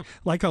 I mean,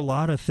 like a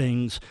lot of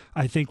things,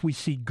 I think we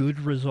see good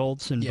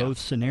results in both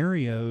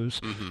scenarios,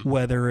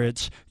 whether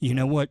it's,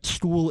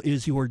 school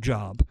is your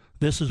job.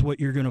 This is what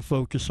you're going to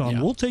focus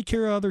on. We'll take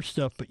care of other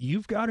stuff, but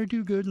you've got to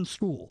do good in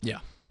school. Yeah.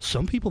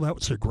 Some people,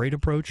 that's a great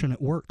approach and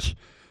it works.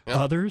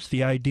 Others,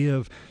 the idea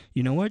of,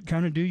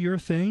 kind of do your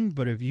thing,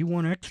 but if you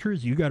want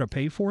extras, you got to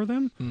pay for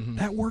them.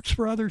 That works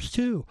for others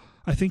too.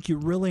 I think you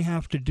really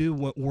have to do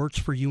what works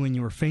for you and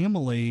your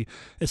family,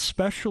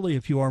 especially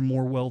if you are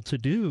more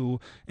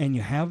well-to-do and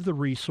you have the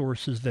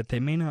resources that they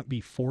may not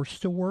be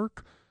forced to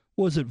work.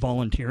 Was it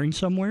volunteering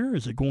somewhere?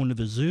 Is it going to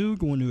the zoo,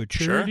 going to a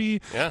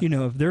charity? Sure.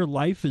 Yeah. If their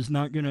life is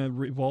not going to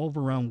revolve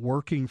around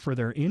working for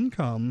their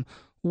income,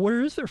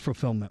 where is their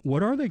fulfillment?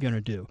 What are they going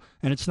to do?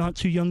 And it's not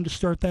too young to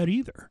start that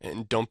either.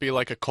 And don't be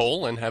like a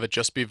Cole and have it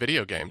just be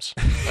video games.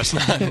 That's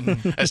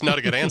not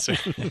a good answer.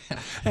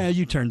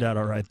 You turned out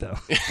all right, though.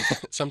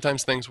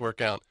 Sometimes things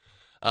work out.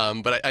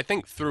 But I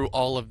think through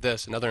all of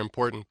this, another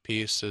important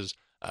piece is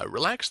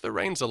relax the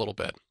reins a little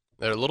bit.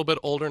 They're a little bit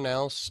older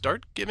now.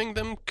 Start giving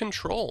them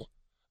control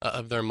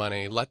of their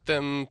money. Let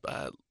them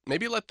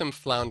maybe let them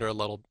flounder a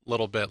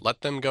little bit.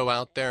 Let them go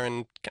out there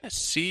and kind of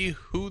see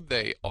who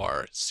they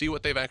are, see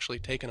what they've actually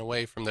taken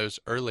away from those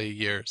early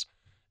years,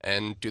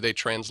 and do they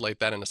translate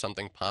that into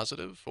something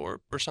positive or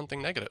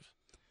something negative?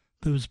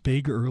 Those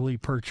big early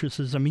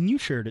purchases, I mean, you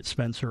shared it,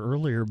 Spencer,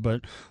 earlier,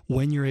 but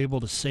when you're able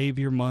to save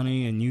your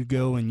money and you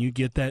go and you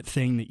get that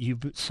thing that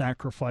you've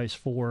sacrificed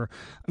for,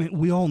 I mean,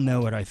 we all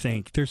know it, I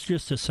think. There's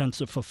just a sense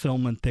of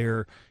fulfillment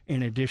there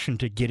in addition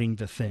to getting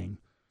the thing.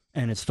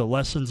 And it's the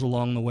lessons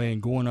along the way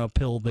and going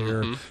uphill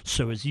there.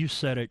 So as you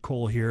said it,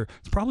 Cole, here,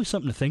 it's probably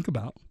something to think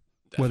about,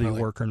 whether you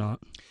work or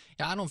not.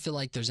 Yeah, I don't feel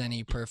like there's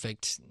any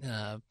perfect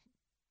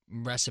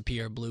recipe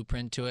or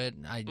blueprint to it.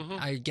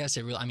 I guess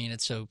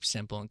it's so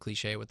simple and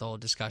cliche with the whole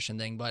discussion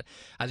thing, but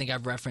I think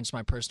I've referenced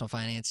my personal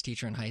finance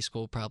teacher in high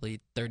school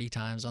probably 30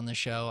 times on the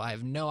show. I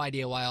have no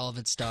idea why all of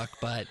it stuck,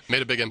 but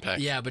made a big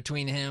impact. Yeah,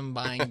 between him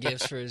buying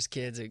gifts for his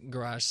kids at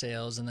garage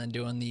sales and then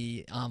doing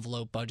the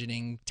envelope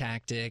budgeting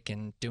tactic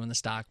and doing the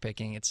stock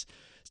picking, it's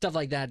stuff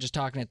like that, just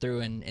talking it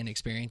through and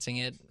experiencing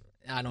it.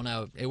 I don't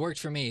know. It worked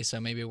for me, so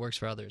maybe it works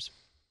for others.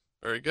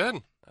 Very good.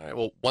 All right,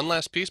 well, one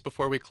last piece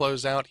before we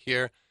close out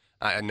here.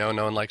 I know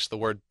no one likes the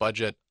word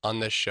budget on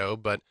this show,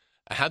 but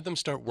I had them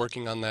start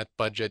working on that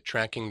budget,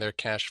 tracking their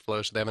cash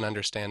flow so they have an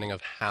understanding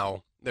of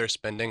how they're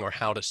spending or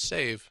how to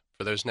save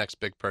for those next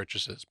big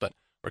purchases. But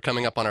we're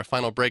coming up on our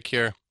final break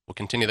here. We'll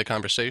continue the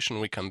conversation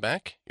when we come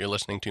back. You're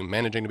listening to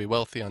Managing to be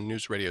Wealthy on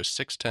News Radio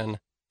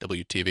 610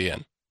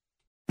 WTVN.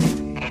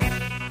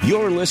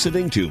 You're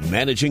listening to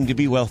Managing to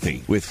be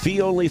Wealthy with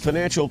fee-only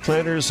financial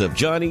planners of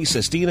Johnny,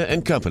 Sestina,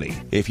 and Company.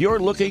 If you're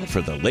looking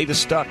for the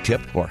latest stock tip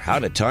or how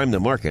to time the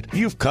market,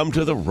 you've come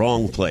to the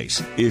wrong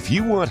place. If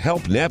you want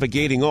help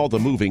navigating all the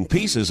moving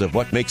pieces of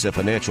what makes a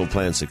financial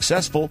plan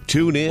successful,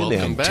 tune in Welcome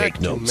and back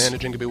take notes. To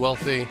Managing to be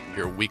Wealthy,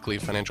 your weekly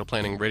financial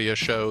planning radio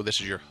show. This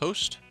is your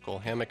host, Cole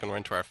Hammock, and we're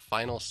into our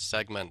final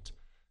segment.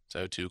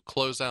 So to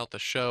close out the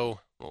show,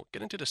 we'll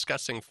get into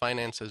discussing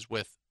finances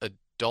with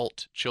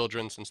adult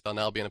children, since they'll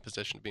now be in a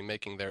position to be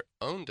making their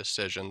own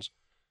decisions.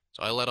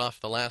 So I let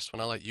off the last one.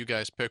 I'll let you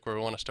guys pick where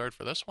we want to start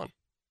for this one.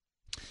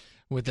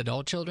 With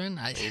adult children?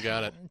 You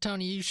got it.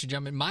 Tony, you should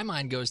jump in. My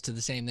mind goes to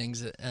the same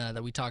things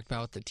that we talked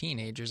about with the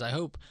teenagers. I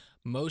hope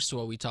most of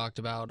what we talked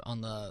about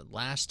on the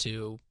last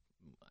two,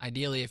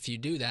 ideally if you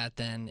do that,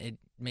 then it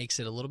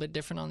makes it a little bit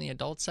different on the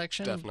adult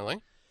section.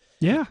 Definitely.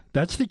 Yeah,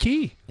 that's the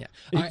key. Yeah,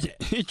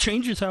 it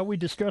changes how we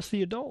discuss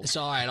the adults.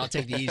 So, all right, I'll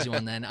take the easy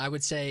one then. I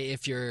would say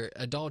if your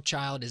adult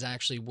child is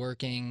actually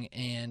working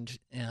and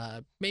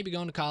maybe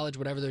going to college,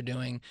 whatever they're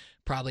doing,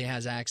 probably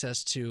has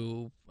access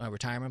to a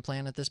retirement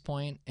plan at this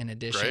point, in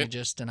addition to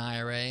just an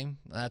IRA.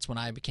 That's when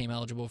I became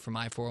eligible for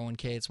my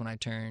 401k. It's when I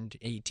turned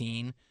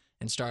 18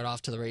 and start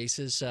off to the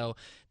races. So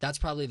that's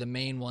probably the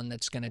main one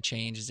that's going to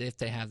change, is if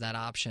they have that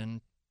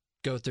option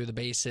go through the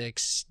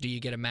basics. Do you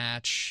get a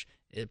match,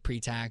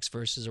 pre-tax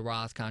versus a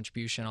Roth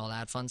contribution, all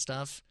that fun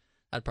stuff?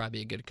 That'd probably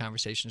be a good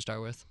conversation to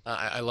start with.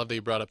 I love that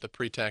you brought up the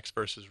pre-tax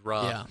versus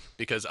Roth, Yeah.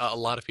 because a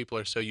lot of people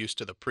are so used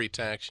to the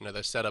pre-tax.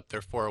 They set up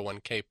their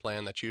 401k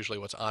plan. That's usually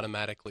what's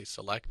automatically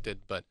selected.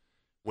 But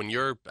when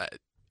you're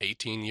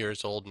 18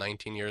 years old,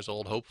 19 years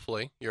old,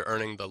 hopefully you're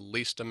earning the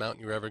least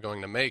amount you're ever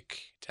going to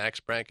make. Tax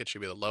bracket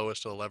should be the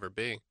lowest it'll ever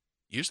be.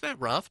 Use that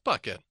Roth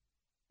bucket.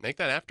 Make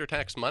that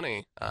after-tax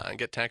money and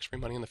get tax-free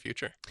money in the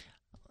future.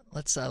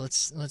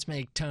 Let's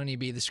make Tony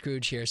be the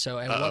Scrooge here. So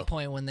at what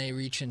point when they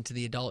reach into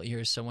the adult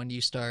years, so when do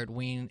you start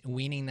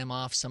weaning them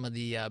off some of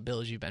the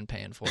bills you've been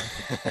paying for?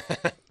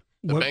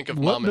 The bank of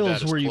what mom and dad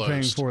bills is were you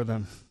paying closed. for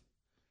them?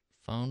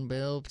 Phone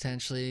bill,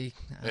 potentially.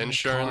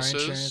 Insurances.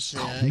 Car insurance.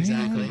 Yeah, Man,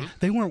 exactly.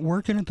 They weren't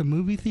working at the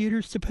movie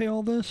theaters to pay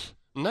all this?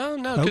 No,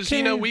 because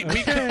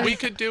Okay, we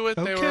could do it.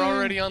 They okay. were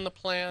already on the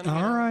plan.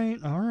 All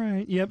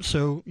right. Yep.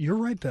 So you're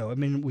right, though. I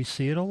mean, we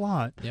see it a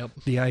lot. Yep.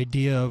 The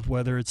idea of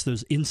whether it's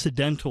those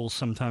incidentals,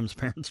 sometimes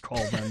parents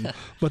call them,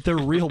 but they're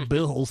real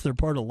bills. They're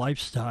part of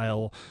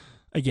lifestyle.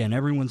 Again,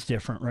 everyone's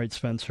different, right,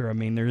 Spencer? I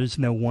mean, there is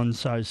no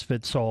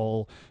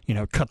one-size-fits-all,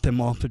 cut them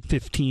off at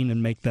 15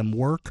 and make them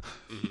work.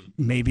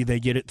 Maybe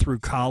they get it through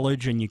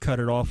college and you cut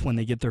it off when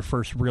they get their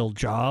first real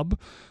job.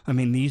 I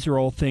mean, these are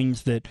all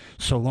things that,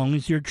 so long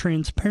as you're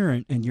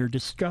transparent and you're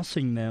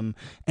discussing them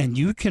and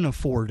you can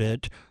afford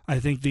it, I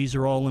think these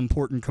are all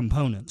important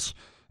components.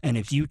 And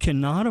if you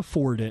cannot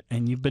afford it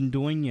and you've been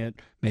doing it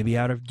maybe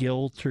out of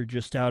guilt or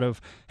just out of,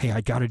 hey,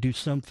 I got to do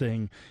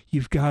something,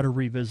 you've got to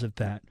revisit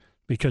that.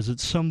 Because at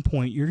some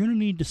point, you're going to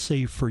need to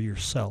save for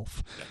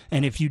yourself.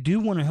 And if you do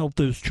want to help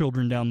those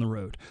children down the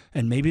road,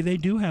 and maybe they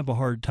do have a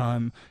hard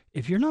time,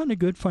 if you're not in a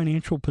good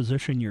financial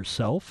position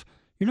yourself,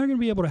 you're not going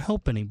to be able to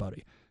help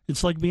anybody.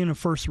 It's like being a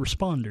first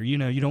responder.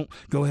 You don't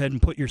go ahead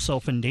and put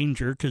yourself in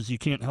danger because you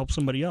can't help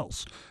somebody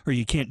else, or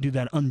you can't do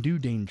that undue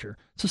danger.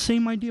 It's the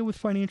same idea with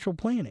financial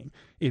planning.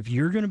 If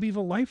you're going to be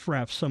the life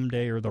raft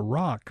someday or the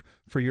rock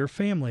for your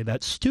family,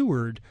 that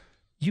steward,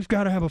 you've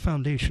got to have a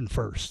foundation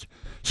first.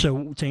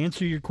 So to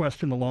answer your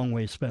question the long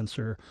way,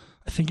 Spencer,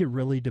 I think it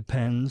really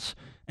depends.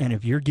 And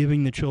if you're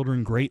giving the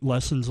children great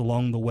lessons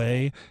along the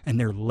way and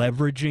they're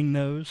leveraging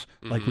those,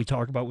 like we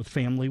talk about with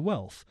family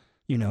wealth,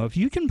 if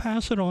you can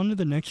pass it on to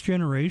the next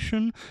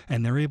generation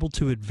and they're able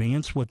to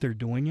advance what they're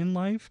doing in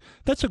life,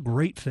 that's a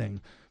great thing.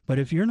 But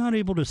if you're not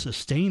able to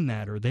sustain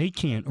that, or they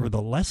can't, or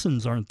the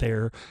lessons aren't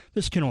there,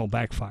 this can all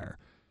backfire.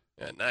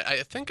 And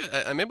I think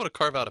I'm able to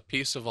carve out a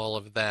piece of all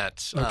of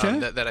that Okay.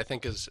 that I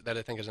think is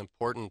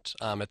important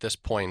at this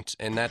point,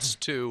 and that's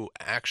to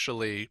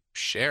actually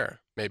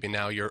share maybe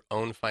now your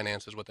own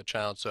finances with a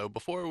child. So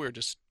before we were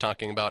just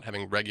talking about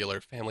having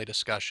regular family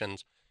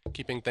discussions,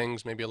 keeping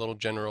things maybe a little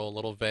general, a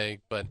little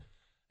vague, but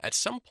at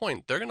some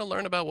point they're going to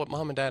learn about what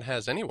mom and dad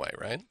has anyway,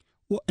 right?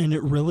 Well, and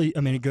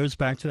it goes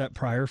back to that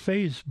prior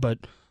phase, but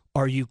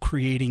are you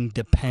creating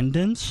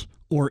dependence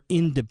or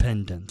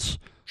independence?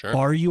 Sure.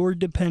 Are your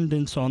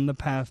dependents on the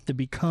path to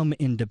become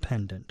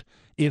independent?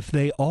 If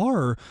they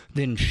are,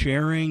 then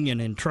sharing and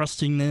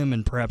entrusting them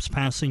and perhaps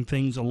passing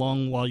things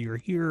along while you're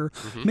here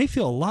may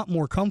feel a lot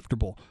more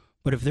comfortable.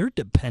 But if they're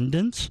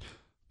dependents,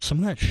 some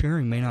of that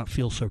sharing may not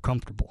feel so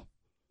comfortable.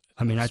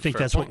 I mean, I think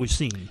that's what we've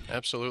seen.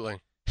 Absolutely.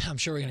 I'm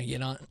sure we're going to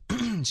get on.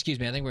 Excuse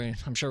me.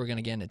 I'm sure we're going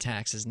to get into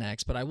taxes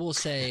next. But I will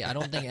say, I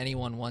don't think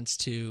anyone wants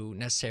to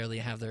necessarily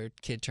have their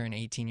kid turn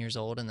 18 years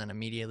old and then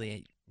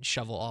immediately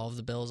shovel all of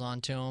the bills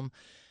onto them.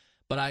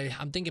 But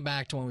I'm thinking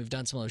back to when we've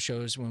done some of those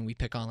shows when we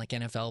pick on like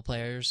NFL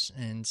players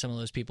and some of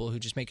those people who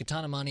just make a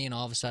ton of money and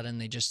all of a sudden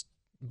they just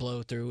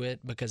blow through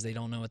it because they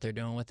don't know what they're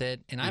doing with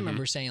it. And I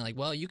remember saying like,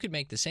 well, you could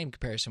make the same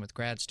comparison with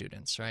grad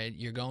students, right?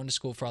 You're going to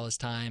school for all this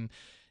time.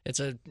 It's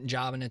a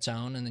job in its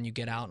own, and then you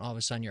get out and all of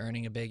a sudden you're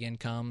earning a big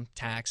income.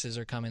 Taxes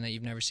are coming that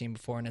you've never seen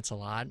before, and it's a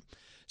lot.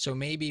 So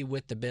maybe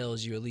with the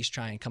bills, you at least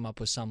try and come up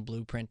with some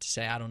blueprint to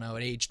say, I don't know,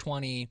 at age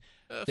 20,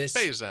 this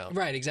phase out.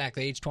 Right,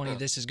 exactly. Age 20,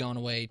 this is going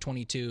away.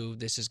 22,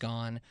 this is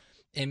gone.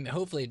 And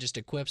hopefully it just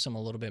equips them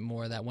a little bit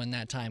more that when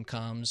that time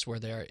comes where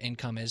their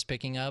income is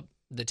picking up,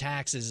 the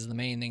taxes is the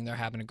main thing they're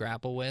having to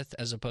grapple with,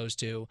 as opposed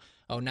to,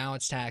 oh, now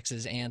it's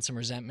taxes and some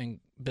resentment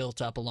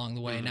built up along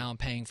the way. Now I'm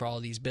paying for all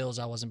these bills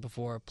I wasn't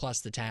before, plus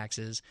the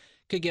taxes.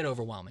 Could get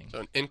overwhelming. So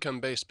an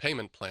income-based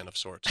payment plan of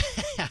sorts.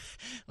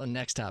 Well,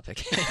 next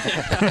topic.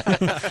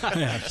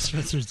 Yeah,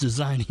 Spencer's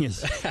designing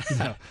his.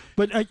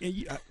 But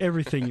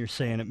everything you're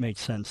saying, it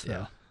makes sense, though.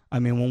 Yeah. I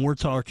mean, when we're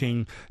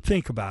talking,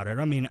 think about it.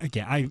 I mean,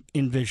 again, I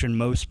envision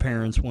most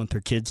parents want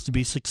their kids to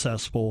be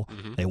successful.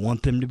 They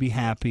want them to be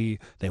happy.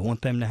 They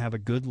want them to have a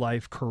good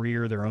life,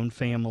 career, their own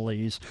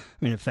families.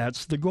 I mean, if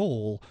that's the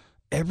goal,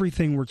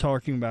 everything we're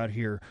talking about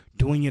here,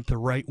 doing it the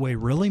right way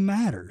really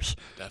matters.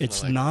 Definitely.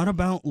 It's not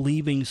about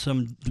leaving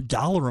some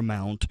dollar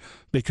amount,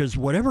 because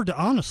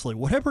honestly,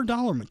 whatever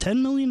dollar amount,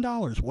 $10 million,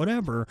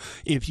 whatever,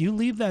 if you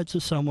leave that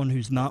to someone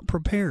who's not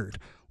prepared,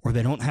 or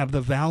they don't have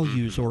the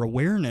values or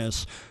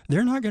awareness,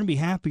 they're not going to be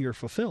happy or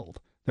fulfilled.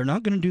 they're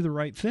not going to do the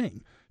right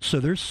thing. So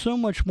there's so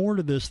much more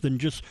to this than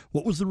just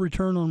what was the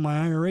return on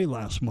my IRA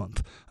last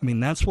month. I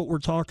mean, that's what we're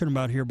talking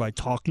about here by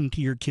talking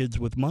to your kids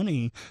with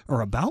money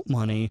or about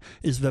money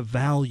is the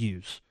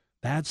values.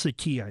 That's the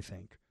key, I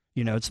think.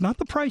 You know, it's not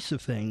the price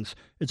of things,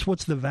 it's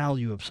what's the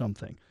value of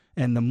something.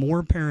 And the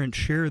more parents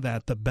share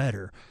that, the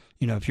better.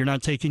 You know, if you're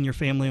not taking your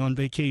family on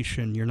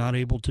vacation, you're not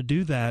able to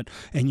do that,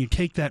 and you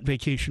take that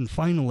vacation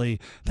finally,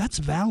 that's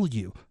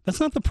value. That's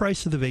not the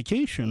price of the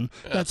vacation,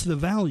 that's the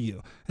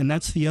value. And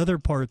that's the other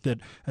part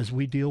that, as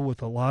we deal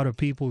with a lot of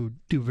people who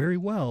do very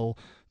well,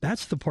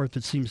 that's the part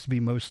that seems to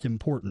be most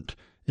important,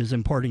 is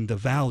imparting the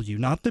value.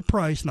 Not the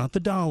price, not the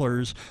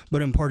dollars,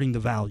 but imparting the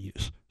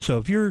values. So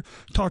if you're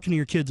talking to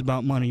your kids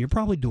about money, you're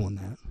probably doing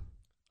that.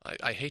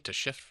 I hate to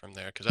shift from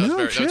there because that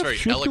was very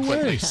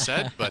eloquently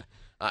said, but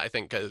I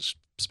think as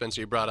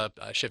Spencer, you brought up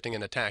shifting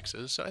into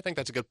taxes. So I think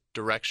that's a good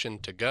direction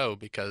to go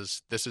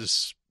because this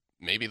is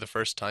maybe the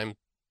first time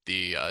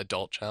the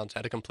adult child's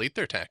had to complete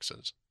their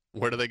taxes.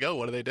 Where do they go?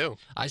 What do they do?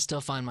 I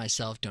still find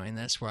myself doing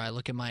this where I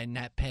look at my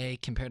net pay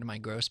compared to my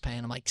gross pay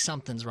and I'm like,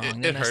 something's wrong.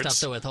 It Then I hurts.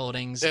 stop the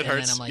withholdings. It and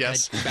hurts, then I'm like,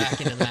 yes. I back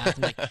into the math.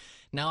 I'm like,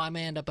 now I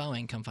may end up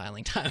owing come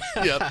filing time.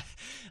 Yep.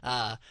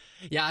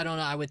 Yeah, I don't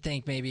know. I would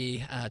think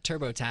maybe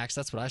TurboTax.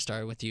 That's what I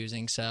started with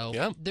using. So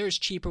Yeah. there's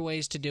cheaper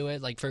ways to do it.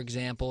 Like, for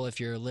example, if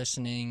you're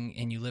listening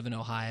and you live in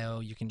Ohio,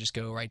 you can just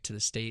go right to the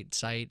state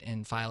site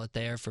and file it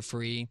there for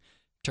free.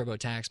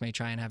 TurboTax may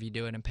try and have you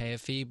do it and pay a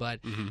fee, but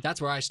that's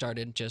where I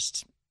started.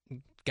 Just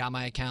got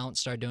my account,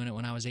 started doing it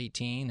when I was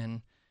 18,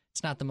 and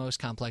it's not the most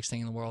complex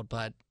thing in the world,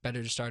 but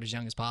better to start as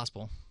young as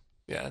possible.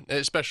 Yeah,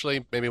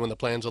 especially maybe when the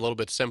plan's a little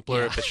bit simpler.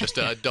 Yeah. If it's just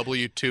a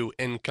W-2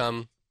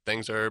 income,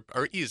 things are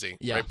easy.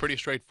 Yeah. Right? Pretty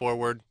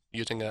straightforward.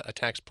 Using a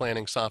tax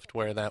planning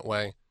software that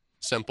way.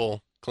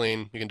 Simple,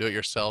 clean. You can do it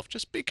yourself.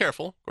 Just be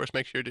careful. Of course,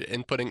 make sure you're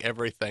inputting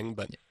everything.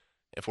 But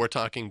if we're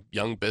talking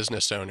young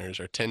business owners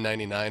or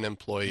 1099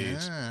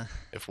 employees,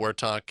 if we're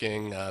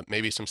talking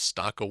maybe some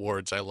stock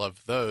awards, I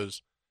love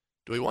those.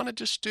 Do we want to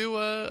just do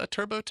a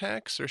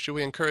TurboTax, or should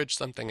we encourage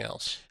something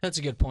else? That's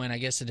a good point. I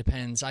guess it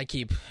depends. I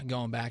keep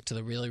going back to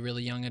the really,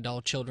 really young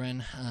adult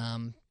children.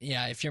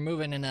 Yeah, if you're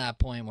moving into that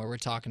point where we're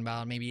talking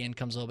about maybe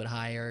income's a little bit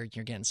higher,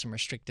 you're getting some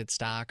restricted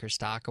stock or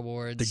stock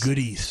awards. The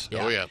goodies.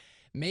 Oh, yeah.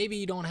 Maybe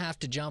you don't have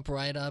to jump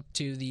right up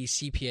to the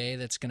CPA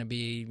that's going to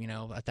be,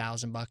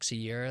 $1,000 a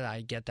year.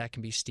 I get that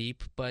can be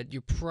steep, but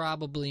you're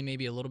probably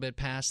maybe a little bit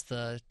past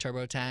the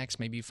TurboTax.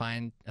 Maybe you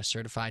find a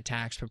certified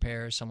tax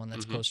preparer, someone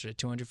that's closer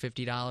to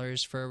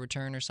 $250 for a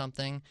return or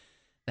something.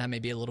 That may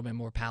be a little bit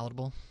more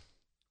palatable.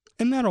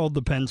 And that all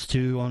depends,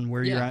 too, on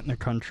where you're at in the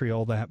country,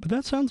 all that. But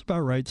that sounds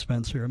about right,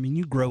 Spencer. I mean,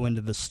 you grow into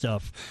this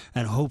stuff,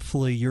 and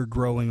hopefully you're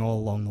growing all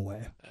along the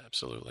way.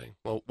 Absolutely.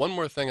 Well, one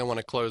more thing I want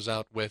to close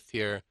out with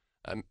here.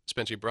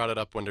 Spencer, you brought it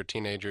up when they're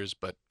teenagers,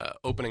 but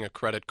opening a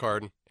credit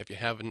card, if you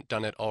haven't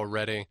done it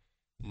already,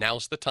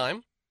 now's the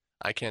time.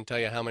 I can't tell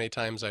you how many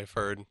times I've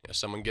heard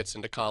someone gets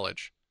into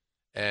college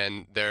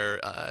and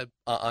they're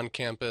on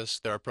campus,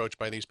 they're approached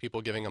by these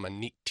people giving them a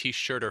neat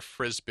T-shirt or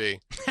Frisbee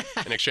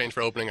in exchange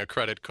for opening a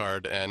credit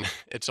card, and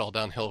it's all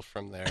downhill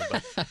from there.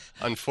 But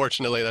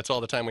unfortunately, that's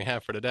all the time we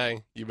have for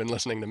today. You've been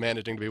listening to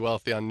Managing to Be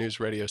Wealthy on News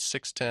Radio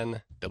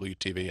 610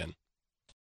 WTVN.